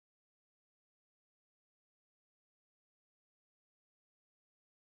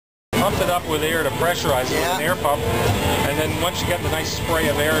pumped it up with air to pressurize it with an air pump, and then once you get the nice spray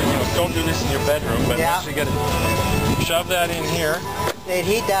of air, don't do this in your bedroom, but once you get it, shove that in here. They'd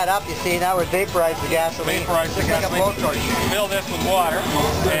heat that up, you see, that would vaporize the gasoline. Vaporize the gasoline. Like a blowtorch. Fill this with water,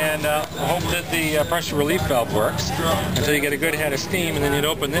 and hope that the pressure relief valve works until you get a good head of steam, and then you'd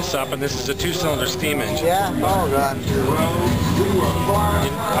open this up, and this is a 2-cylinder steam engine. Yeah? Oh, God.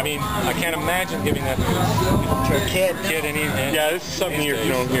 I mean, I can't imagine giving that to a kid. Yeah, this is something for your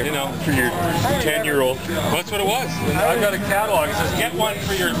 10-year-old. Well, that's what it was. And I've got a catalog. It says, get one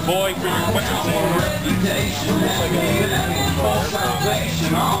for your boy, for your, what's it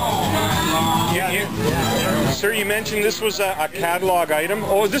Sir, you mentioned this was a catalog item.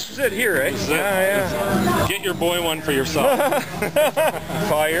 Oh, this was it here, eh? Yeah. Get your boy one for yourself.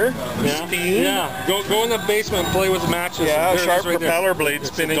 Fire, steam. Yeah. Go in the basement and play with the matches. Yeah, sharp propeller blades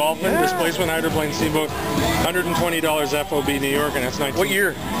spinning. Dolphin, displacement hydroplane steamboat, $120 FOB New York, and that's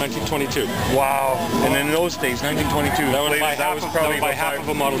 1922. Wow. And in those days, 1922. That was probably by half of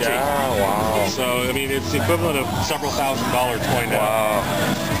a Model T. Yeah, wow. So, I mean, it's the equivalent of several $1,000 toy now. Wow.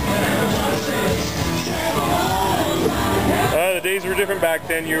 The days were different back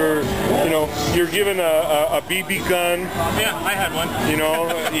then. You were given a BB gun. Yeah, I had one. And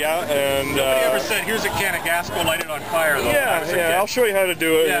nobody ever said, "Here's a can of gas, go light it on fire." Though. Yeah. I'll show you how to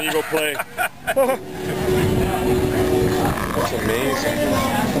do it, and then you go play. That's amazing.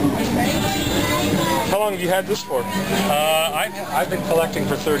 How long have you had this for? I've been collecting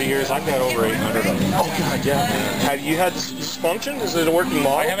for 30 years. I've got over 800 of them. Oh God, yeah. Have you had this function? Is it a working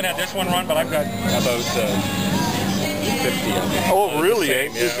model? I haven't had this one run, but I've got about 50 of them. Oh, really?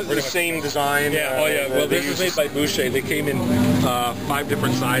 This is the same design? Yeah. Well, this is made by Boucher. They came in 5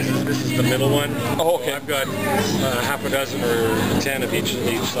 different sizes. This is the middle one. Oh, okay. So I've got half a dozen or 10 of each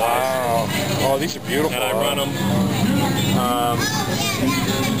size. Wow. Oh, these are beautiful. And I run them.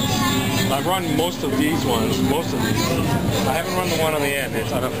 I've run most of these ones. I haven't run the one on the end.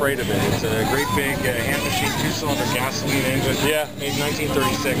 I'm afraid of it. It's a great big hand machine 2-cylinder gasoline engine. Yeah. Made in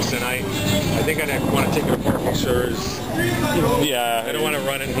 1936, and I think I'd want to take it apart and make sure Yeah. I don't want to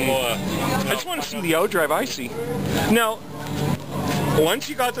run it and blow I just want to see the outdrive I see. Now, once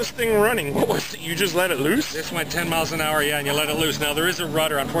you got this thing running, what was it? You just let it loose? This went 10 miles an hour, and you let it loose. Now, there is a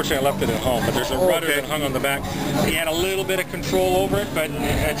rudder. Unfortunately, I left it at home, but there's a rudder that hung on the back. He had a little bit of control over it, but...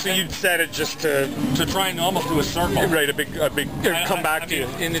 So you'd set it just to try and almost do a circle. Right, a big come back to you.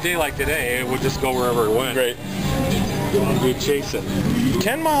 In the day like today, it would just go wherever it went. Right. We'd chase it.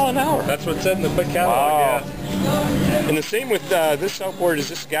 10 mile an hour? That's what it said in the quick catalog, yeah. And the same with this outboard. Is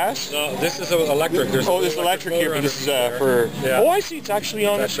this gas? No, this is electric. This is electric here, but this is for... Yeah. Oh, I see. It's actually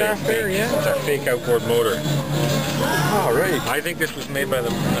on the shaft there, yeah. It's our fake outboard motor. Oh, right. I think this was made by the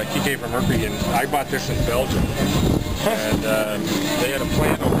Kike from Mercury, and I bought this in Belgium. And they had a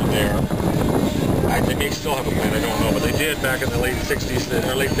plant over there. They may still have a plant, I don't know, but they did back in the late 60s,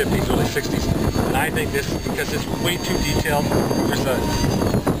 or late 50s, early 60s. And I think this, because it's way too detailed, you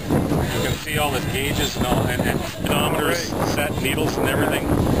can see all the gauges and speedometers set, needles and everything.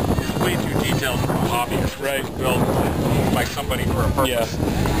 It's way too detailed for a hobbyist. Right. Built by somebody for a purpose. Yeah.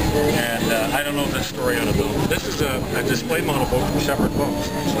 And I don't know the story on it though. This is a display model boat from Shepherd Boats,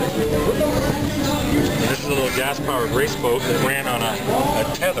 actually. This is a little gas-powered race boat that ran on a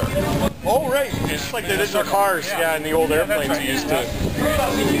tether. Oh, right. It's like they did their cars, in the old airplanes you used to.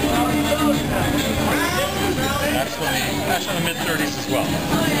 That's from the mid-30s as well.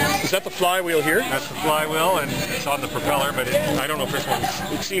 Is that the flywheel here? That's the flywheel, and it's on the propeller, but I don't know if this one's...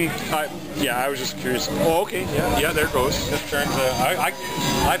 It seemed... I was just curious. Oh, okay. Yeah, there it goes. This turns...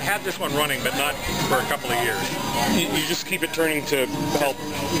 I've had this one running, but not for a couple of years. You just keep it turning to help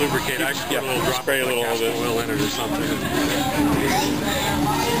lubricate. I should put a little drop spray a little of it. Oil in it or something.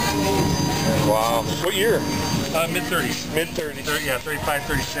 Wow. What year? Mid-30s. Mid-30s. 35,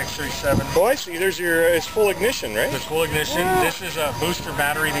 36, 37. Oh, I see. There's it's full ignition, right? It's full ignition. This is a booster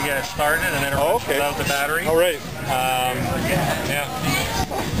battery to get it started, and then it runs without the battery. All right.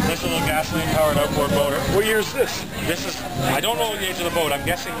 This is a little gasoline-powered outboard motor. What year is this? This is, I don't know the age of the boat. I'm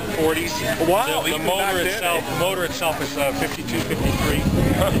guessing 40s. Wow. The motor itself is 52, 53.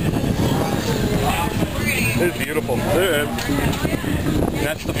 It's beautiful.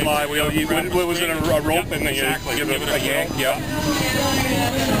 That's the flywheel. What was it, a rope and then you give it a yank? Yeah.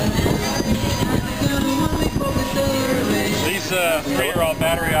 These three are all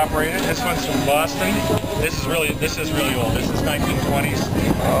battery operated. This one's from Boston. This is really old. This is 1920s.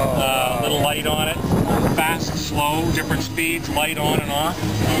 Little light on it. Fast, slow, different speeds, light on and off.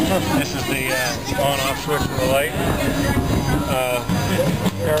 This is the on-off switch for the light.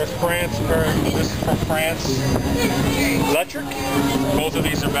 Paris, France. This is from France. Electric? Both of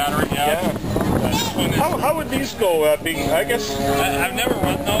these are battery. Yeah. This one is, How would these go? I guess. I've never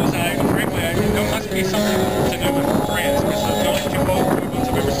run those. Frankly, there must be something to do with France because the only two boat ones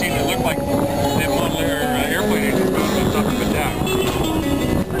I've ever seen that look like they model airplane engines going up and down.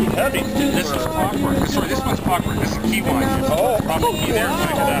 Pretty heavy. This is clockwork. Sorry, this one's clockwork. This is a key one. Oh, probably key there.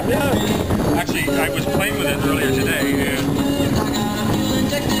 Wow. Yeah. Actually, I was playing with it earlier today, and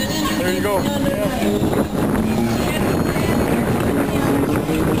there you go.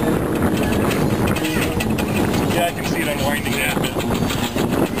 yeah, I can see it unwinding that bit.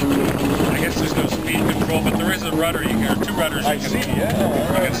 I guess there's no speed control, but there is a rudder. Or two rudders. I see.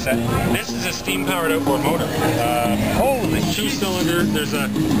 Yeah. You can set. This is a steam-powered outboard motor. Holy two-cylinder. There's a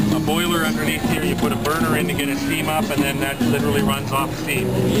boiler underneath here. You put a burner in to get it steam up, and then that literally runs off steam.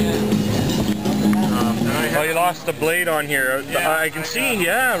 Oh, you lost the blade on here. Yeah, I can see.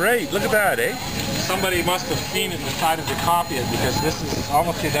 Yeah, right. Look at that, eh? Somebody must have seen it and decided to copy it because this is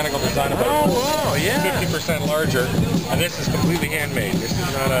almost the identical design, about Oh, wow, yeah. 50% larger, and this is completely handmade. This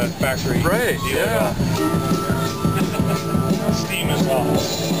is not a factory deal at all. Steam as well.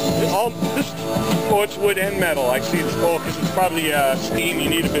 It's wood and metal. I see. Because it's probably steam. You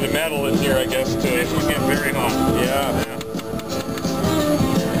need a bit of metal in here, I guess. This would get very hot. Yeah.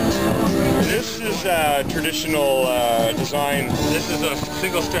 This is traditional design. This is a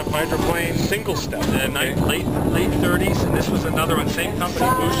single-step hydroplane. Single-step. Late 30s, and this was another one, same company,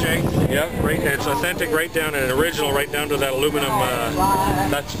 Boucher. Yeah. Right, it's authentic, right down, and original, right down to that aluminum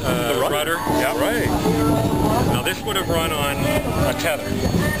The rudder. Yeah, right. Now this would have run on a tether.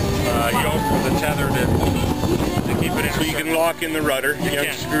 Yoke with a tether to keep it in. So you can lock in the rudder. You can.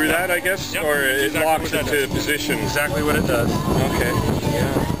 unscrew that, I guess, Yep. or it Exactly locks what that into does. position. Exactly what it does. Okay. Yeah.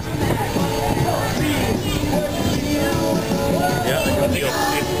 Yeah. I think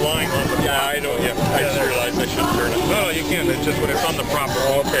it's lying on the Yeah, I know. Yeah, I just realized I shouldn't turn it. No, you can't. It's just when it's on the proper.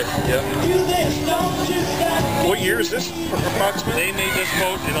 Okay. Yeah. What year is this approximately? They made this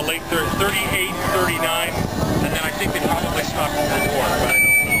boat in the late 38, 39, and then I think they probably stopped in the war, but I don't know.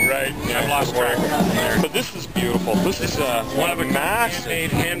 Right. I've lost track of it there. But this is beautiful. This is One of a massive.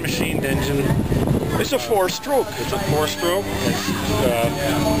 handmade, hand-machined engine. It's a 4-stroke. It's a 4-stroke.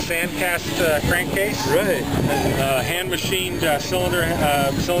 It's sand-cast crankcase. Right. Hand-machined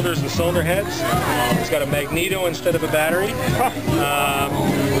cylinders and cylinder heads. It's got a magneto instead of a battery.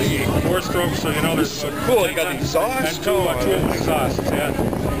 4-stroke, so you know there's Cool. You got the exhaust. and two exhausts. Yeah.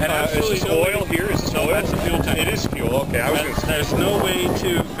 And Is this oil here? Is this oil? That's a fuel tank. It is fuel. Okay. I was going to say. There's no way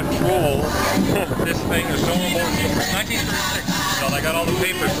to control this thing. There's no remote. 1936. So I got all the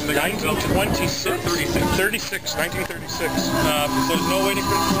papers from the guy who built it. 1936. There's no way to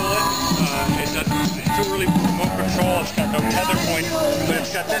control it. It's too early for remote control. It's got no tether point, but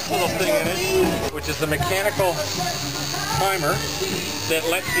it's got this little thing in it, which is a mechanical timer that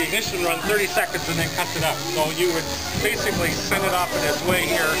lets the ignition run 30 seconds and then cuts it up. So you would basically send it off in its way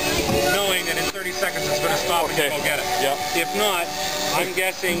here, knowing that in 30 seconds it's going to stop and you go get it. Yeah. If not, I'm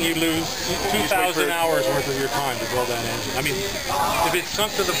guessing you lose 2,000 hours worth of your time to build that engine. I mean, if it's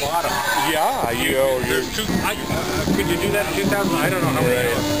sunk to the bottom. Yeah. There's could you do that in 2,000? I don't know how many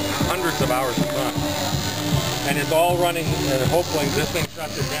hours. Hundreds of hours of time. And it's all running, and hopefully this thing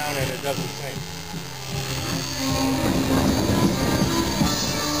shuts it down and it doesn't sink.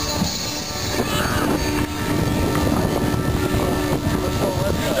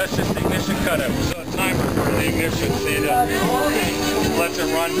 That's just the ignition cutout. So a timer for the ignition. See, it lets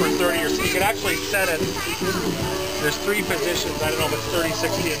it run for 30 or so. You can actually set it. There's 3 positions. I don't know if it's 30,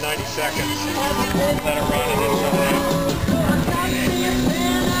 60, and 90 seconds. Let it run and then shut it down.